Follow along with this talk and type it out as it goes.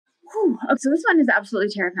So this one is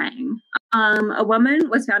absolutely terrifying. A woman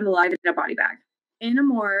was found alive in a body bag. In a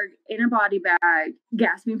morgue, in a body bag,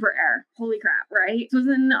 gasping for air. Holy crap, right? So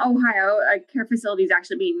in Ohio, a care facility is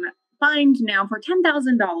actually being fined now for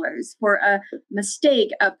 $10,000 for a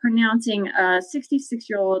mistake of pronouncing a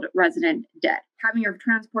 66-year-old resident dead, having her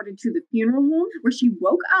transported to the funeral home where she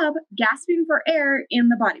woke up gasping for air in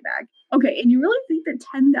the body bag. Okay, and you really think that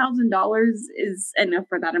 $10,000 is enough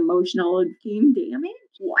for that emotional pain damage?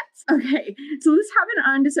 What? Okay, so this happened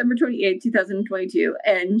on December 28th, 2022,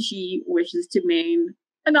 and she wishes to remain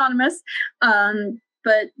anonymous.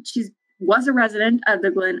 But she was a resident of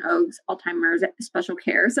the Glen Oaks Alzheimer's Special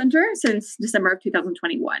Care Center since December of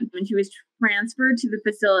 2021. When she was transferred to the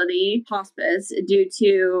facility hospice due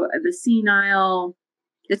to the senile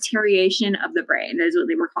deterioration of the brain, is what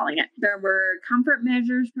they were calling it. There were comfort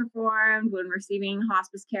measures performed when receiving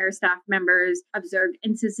hospice care. Staff members observed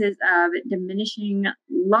instances of diminishing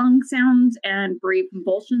lung sounds and brief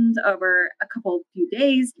convulsions over a few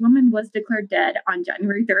days. The woman was declared dead on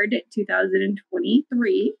January 3rd,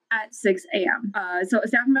 2023 at 6 a.m. So a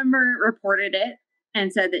staff member reported it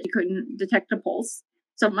and said that she couldn't detect a pulse.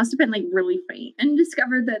 So it must have been like really faint, and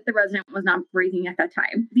discovered that the resident was not breathing at that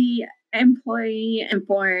time. The employee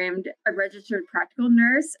informed a registered practical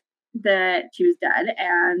nurse that she was dead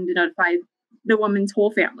and notified the woman's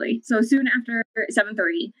whole family. So soon after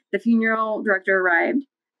 7:30, the funeral director arrived,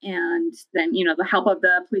 and then, the help of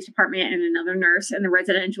the police department and another nurse, and the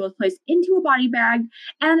resident was placed into a body bag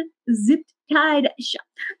and zipped tied shut.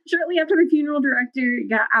 Shortly after, the funeral director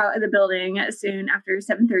got out of the building soon after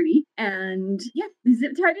 7:30, and the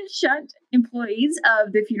zip tied it shut. Employees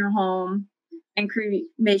of the funeral home and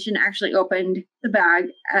cremation actually opened the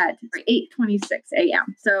bag at 8:26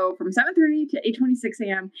 a.m. So from 7:30 to 8:26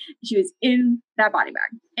 a.m., she was in that body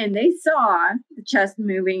bag, and they saw the chest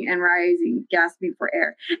moving and rising, gasping for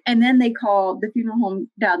air. And then they called the funeral home,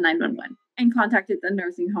 dialed 911, and contacted the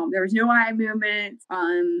nursing home. There was no eye movement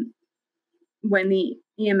when the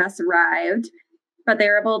EMS arrived, but they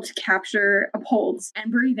were able to capture a pulse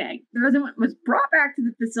and breathing. The resident was brought back to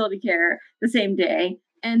the facility care the same day,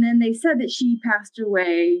 and then they said that she passed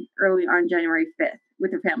away early on January 5th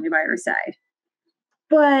with her family by her side.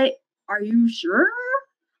 But are you sure?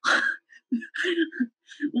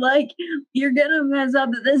 Like, you're gonna mess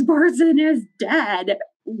up that this person is dead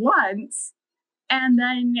once, and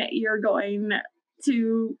then you're going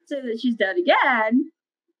to say that she's dead again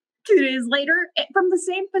 2 days later from the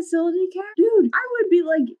same facility care? Dude, I would be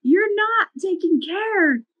like, you're not taking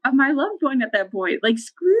care of my loved one at that point. Like,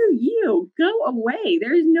 screw you. Go away.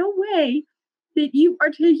 There's no way that you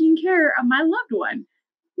are taking care of my loved one.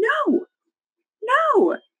 No.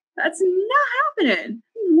 That's not happening.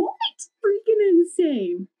 What? Freaking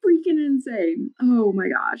insane. Oh my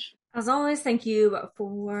gosh. As always, thank you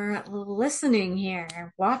for listening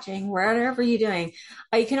here, watching, wherever you're doing.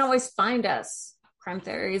 You can always find us,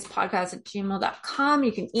 crimetheoriespodcast@gmail.com.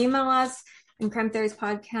 You can email us, and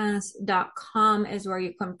crimetheoriespodcast.com is where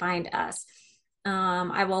you can find us.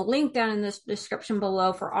 I will link down in this description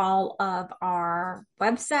below for all of our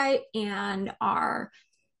website and our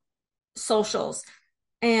socials.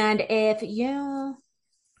 And if you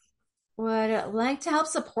would like to help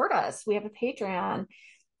support us, we have a Patreon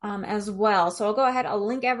as well. So I'll go ahead, I'll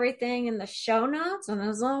link everything in the show notes. And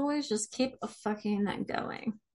as always, just keep fucking going.